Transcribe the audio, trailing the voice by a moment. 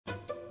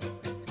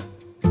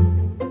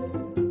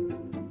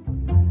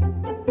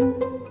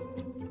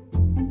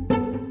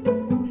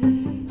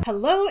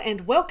Hello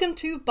and welcome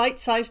to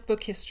Bite-Sized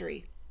Book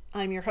History.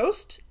 I'm your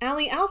host,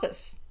 Allie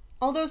Alvis,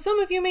 although some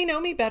of you may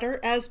know me better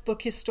as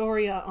Book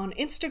Historia on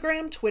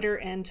Instagram, Twitter,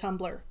 and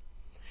Tumblr.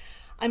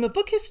 I'm a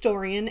book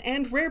historian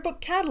and rare book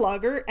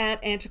cataloger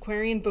at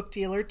antiquarian book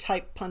dealer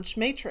Type Punch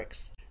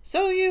Matrix.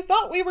 So you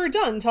thought we were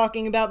done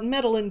talking about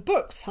metal in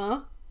books,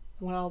 huh?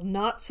 Well,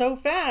 not so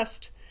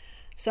fast.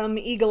 Some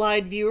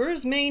eagle-eyed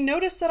viewers may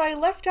notice that I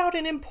left out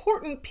an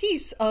important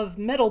piece of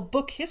metal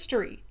book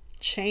history: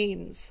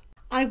 chains.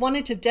 I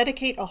wanted to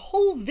dedicate a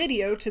whole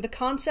video to the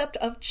concept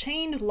of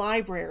chained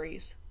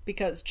libraries,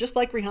 because just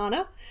like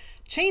Rihanna,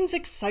 chains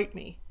excite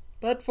me,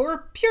 but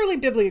for purely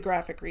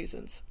bibliographic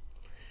reasons.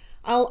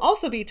 I'll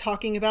also be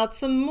talking about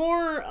some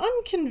more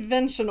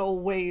unconventional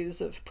ways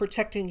of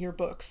protecting your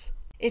books.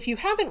 If you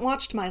haven't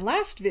watched my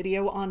last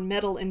video on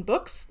metal in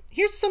books,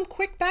 here's some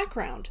quick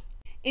background.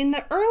 In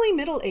the early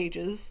Middle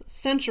Ages,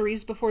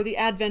 centuries before the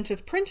advent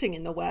of printing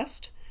in the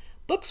West,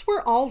 books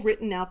were all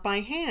written out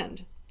by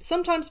hand,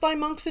 sometimes by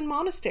monks in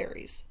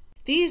monasteries.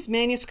 These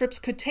manuscripts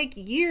could take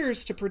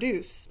years to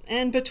produce,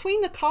 and between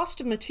the cost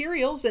of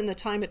materials and the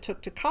time it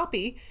took to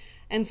copy,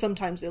 and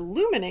sometimes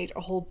illuminate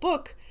a whole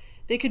book,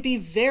 they could be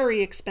very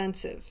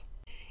expensive.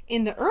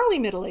 In the early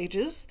Middle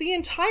Ages, the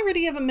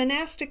entirety of a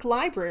monastic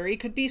library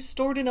could be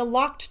stored in a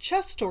locked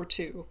chest or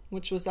two,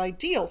 which was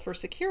ideal for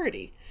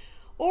security,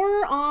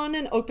 or on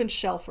an open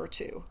shelf or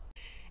two.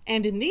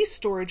 And in these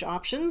storage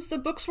options, the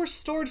books were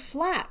stored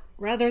flat,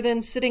 rather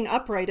than sitting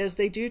upright as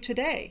they do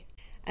today.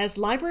 As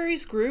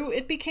libraries grew,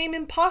 it became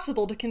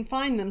impossible to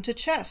confine them to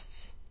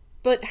chests.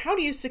 But how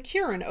do you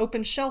secure an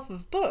open shelf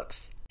of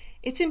books?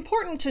 It's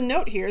important to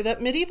note here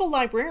that medieval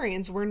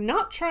librarians were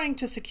not trying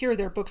to secure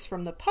their books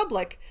from the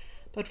public,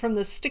 but from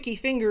the sticky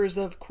fingers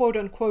of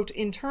quote-unquote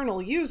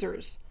internal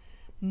users.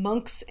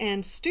 Monks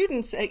and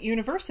students at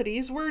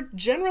universities were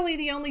generally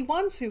the only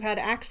ones who had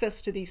access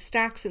to these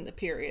stacks in the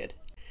period.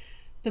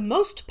 The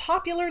most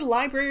popular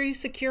library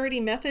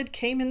security method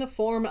came in the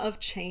form of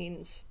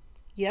chains.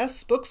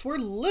 Yes, books were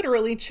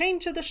literally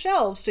chained to the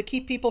shelves to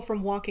keep people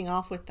from walking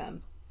off with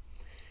them.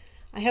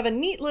 I have a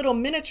neat little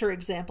miniature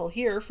example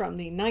here from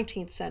the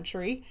 19th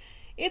century.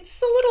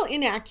 It's a little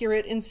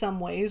inaccurate in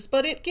some ways,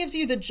 but it gives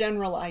you the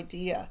general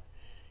idea.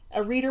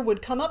 A reader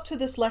would come up to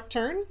this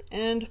lectern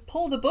and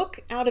pull the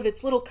book out of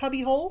its little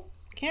cubby hole,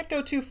 can't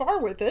go too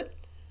far with it,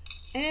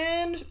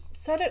 and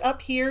set it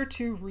up here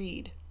to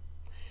read.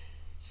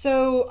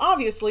 So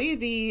obviously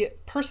the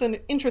person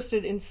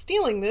interested in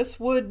stealing this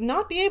would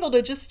not be able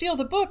to just steal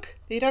the book.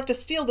 They'd have to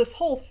steal this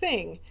whole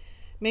thing,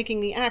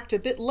 making the act a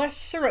bit less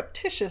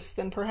surreptitious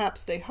than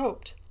perhaps they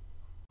hoped.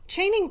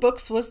 Chaining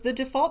books was the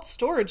default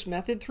storage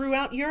method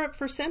throughout Europe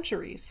for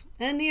centuries,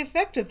 and the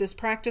effect of this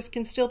practice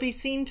can still be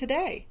seen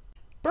today.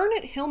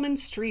 Burnett Hillman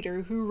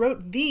Streeter, who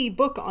wrote the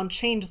book on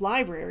chained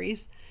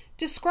libraries,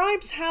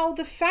 describes how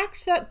the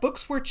fact that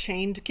books were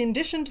chained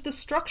conditioned the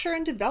structure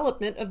and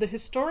development of the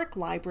historic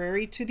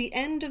library to the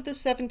end of the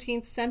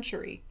 17th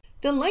century.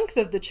 The length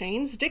of the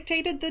chains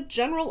dictated the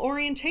general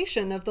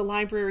orientation of the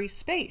library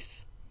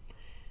space.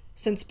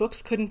 Since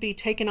books couldn't be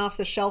taken off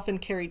the shelf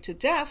and carried to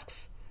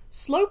desks,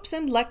 slopes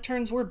and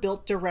lecterns were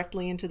built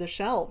directly into the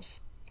shelves.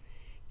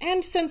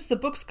 And since the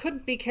books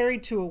couldn't be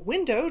carried to a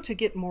window to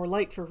get more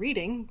light for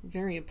reading,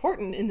 very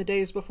important in the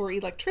days before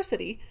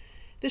electricity,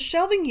 the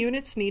shelving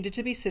units needed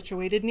to be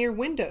situated near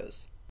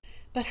windows.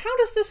 But how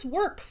does this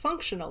work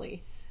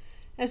functionally?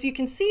 As you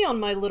can see on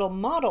my little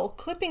model,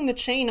 clipping the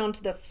chain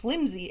onto the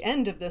flimsy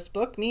end of this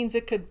book means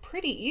it could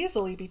pretty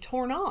easily be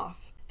torn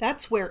off.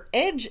 That's where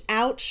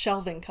edge-out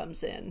shelving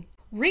comes in.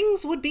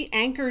 Rings would be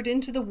anchored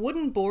into the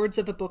wooden boards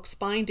of a book's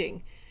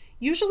binding,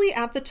 usually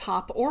at the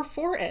top or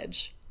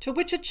foredge, to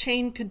which a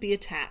chain could be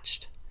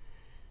attached.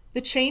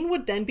 The chain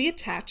would then be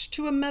attached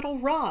to a metal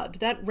rod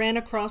that ran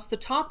across the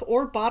top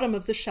or bottom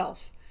of the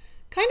shelf,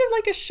 kind of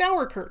like a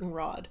shower curtain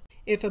rod.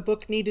 If a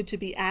book needed to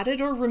be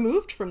added or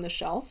removed from the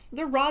shelf,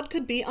 the rod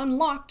could be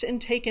unlocked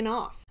and taken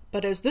off.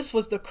 But as this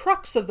was the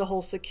crux of the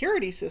whole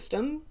security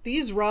system,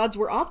 these rods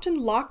were often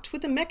locked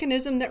with a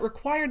mechanism that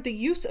required the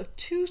use of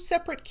two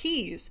separate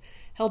keys,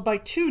 held by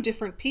two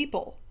different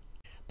people.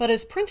 But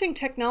as printing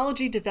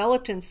technology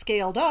developed and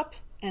scaled up,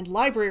 and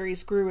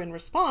libraries grew in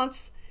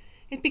response,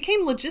 it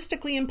became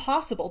logistically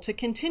impossible to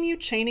continue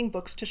chaining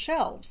books to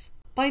shelves.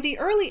 By the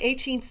early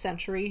 18th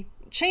century,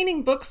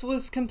 chaining books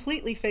was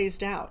completely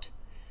phased out.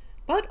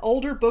 But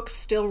older books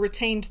still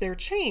retained their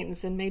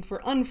chains and made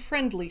for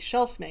unfriendly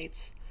shelf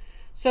mates.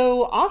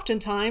 So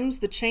oftentimes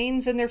the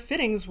chains and their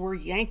fittings were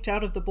yanked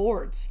out of the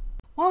boards.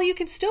 While you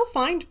can still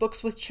find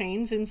books with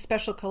chains in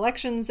special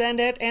collections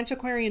and at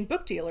antiquarian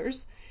book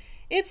dealers,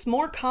 it's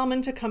more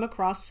common to come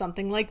across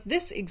something like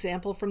this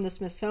example from the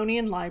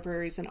Smithsonian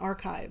Libraries and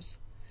Archives.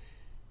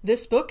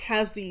 This book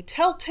has the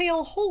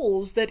telltale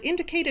holes that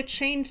indicate a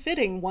chain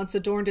fitting once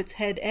adorned its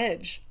head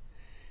edge.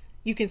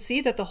 You can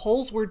see that the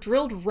holes were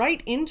drilled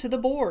right into the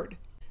board.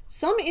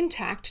 Some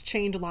intact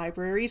chained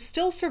libraries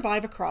still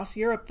survive across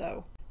Europe,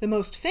 though. The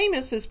most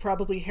famous is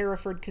probably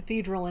Hereford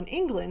Cathedral in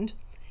England,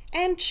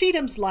 and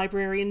Chetham's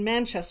Library in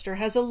Manchester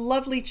has a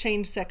lovely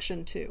chained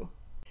section too.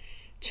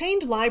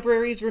 Chained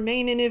libraries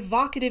remain an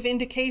evocative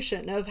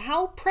indication of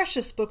how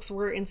precious books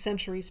were in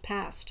centuries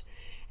past,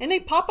 and they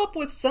pop up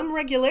with some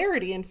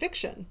regularity in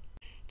fiction.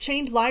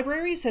 Chained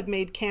libraries have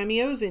made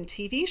cameos in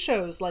TV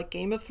shows like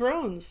Game of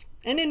Thrones,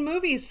 and in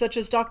movies such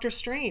as Doctor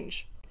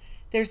Strange.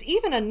 There's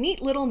even a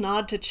neat little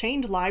nod to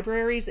chained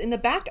libraries in the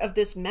back of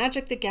this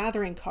Magic the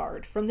Gathering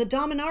card from the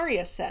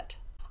Dominaria set.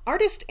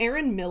 Artist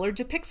Aaron Miller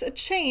depicts a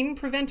chain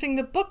preventing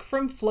the book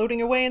from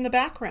floating away in the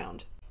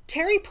background.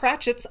 Terry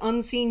Pratchett's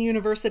Unseen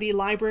University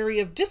Library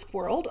of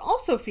Discworld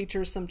also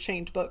features some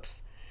chained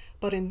books,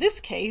 but in this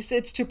case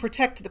it's to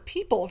protect the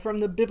people from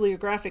the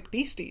bibliographic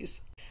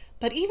beasties.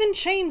 But even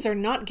chains are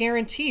not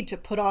guaranteed to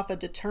put off a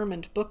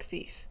determined book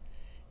thief.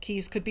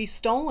 Keys could be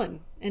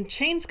stolen, and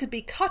chains could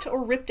be cut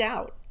or ripped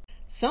out.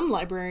 Some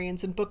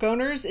librarians and book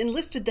owners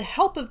enlisted the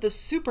help of the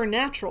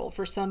supernatural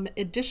for some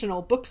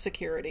additional book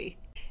security.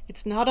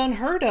 It's not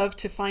unheard of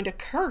to find a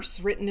curse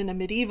written in a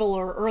medieval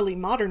or early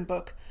modern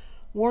book,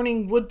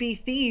 warning would-be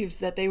thieves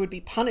that they would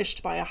be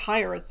punished by a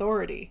higher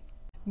authority.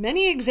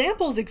 Many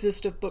examples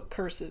exist of book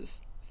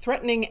curses,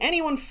 threatening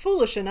anyone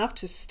foolish enough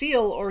to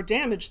steal or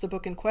damage the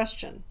book in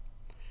question.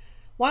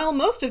 While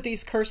most of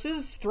these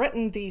curses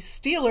threaten the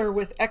stealer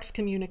with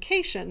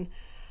excommunication,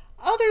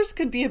 others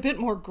could be a bit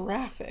more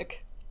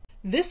graphic.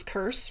 This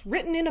curse,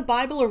 written in a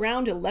Bible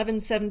around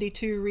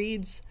 1172,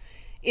 reads,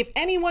 "If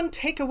anyone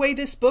take away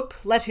this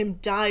book, let him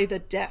die the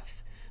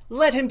death.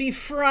 Let him be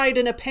fried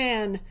in a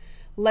pan.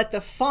 Let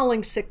the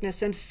falling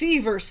sickness and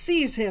fever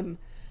seize him.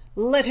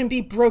 Let him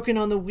be broken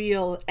on the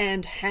wheel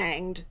and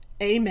hanged.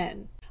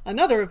 Amen."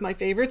 Another of my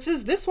favorites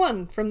is this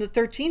one from the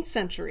 13th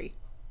century.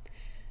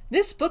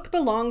 "This book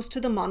belongs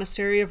to the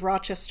monastery of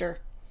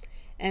Rochester.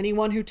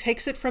 Anyone who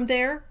takes it from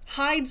there,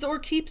 hides or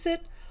keeps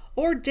it,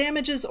 or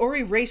damages or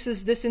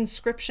erases this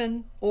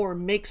inscription, or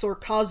makes or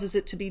causes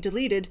it to be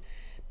deleted,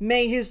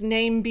 may his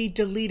name be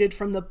deleted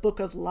from the book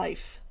of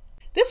life."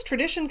 This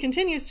tradition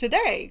continues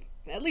today,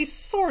 at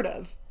least sort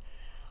of.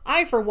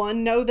 I, for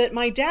one, know that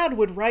my dad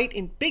would write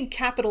in big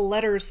capital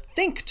letters,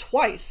 "Think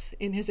twice,"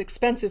 in his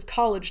expensive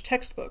college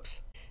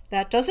textbooks.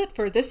 That does it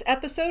for this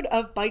episode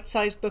of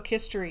Bite-Sized Book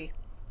History.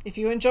 If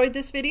you enjoyed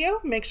this video,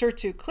 make sure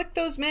to click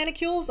those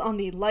manicules on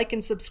the like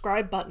and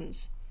subscribe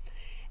buttons.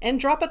 And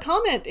drop a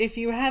comment if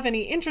you have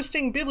any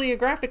interesting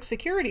bibliographic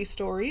security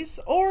stories,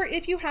 or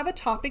if you have a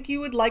topic you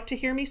would like to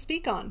hear me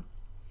speak on.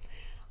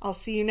 I'll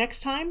see you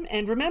next time,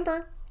 and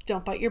remember,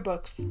 don't bite your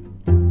books.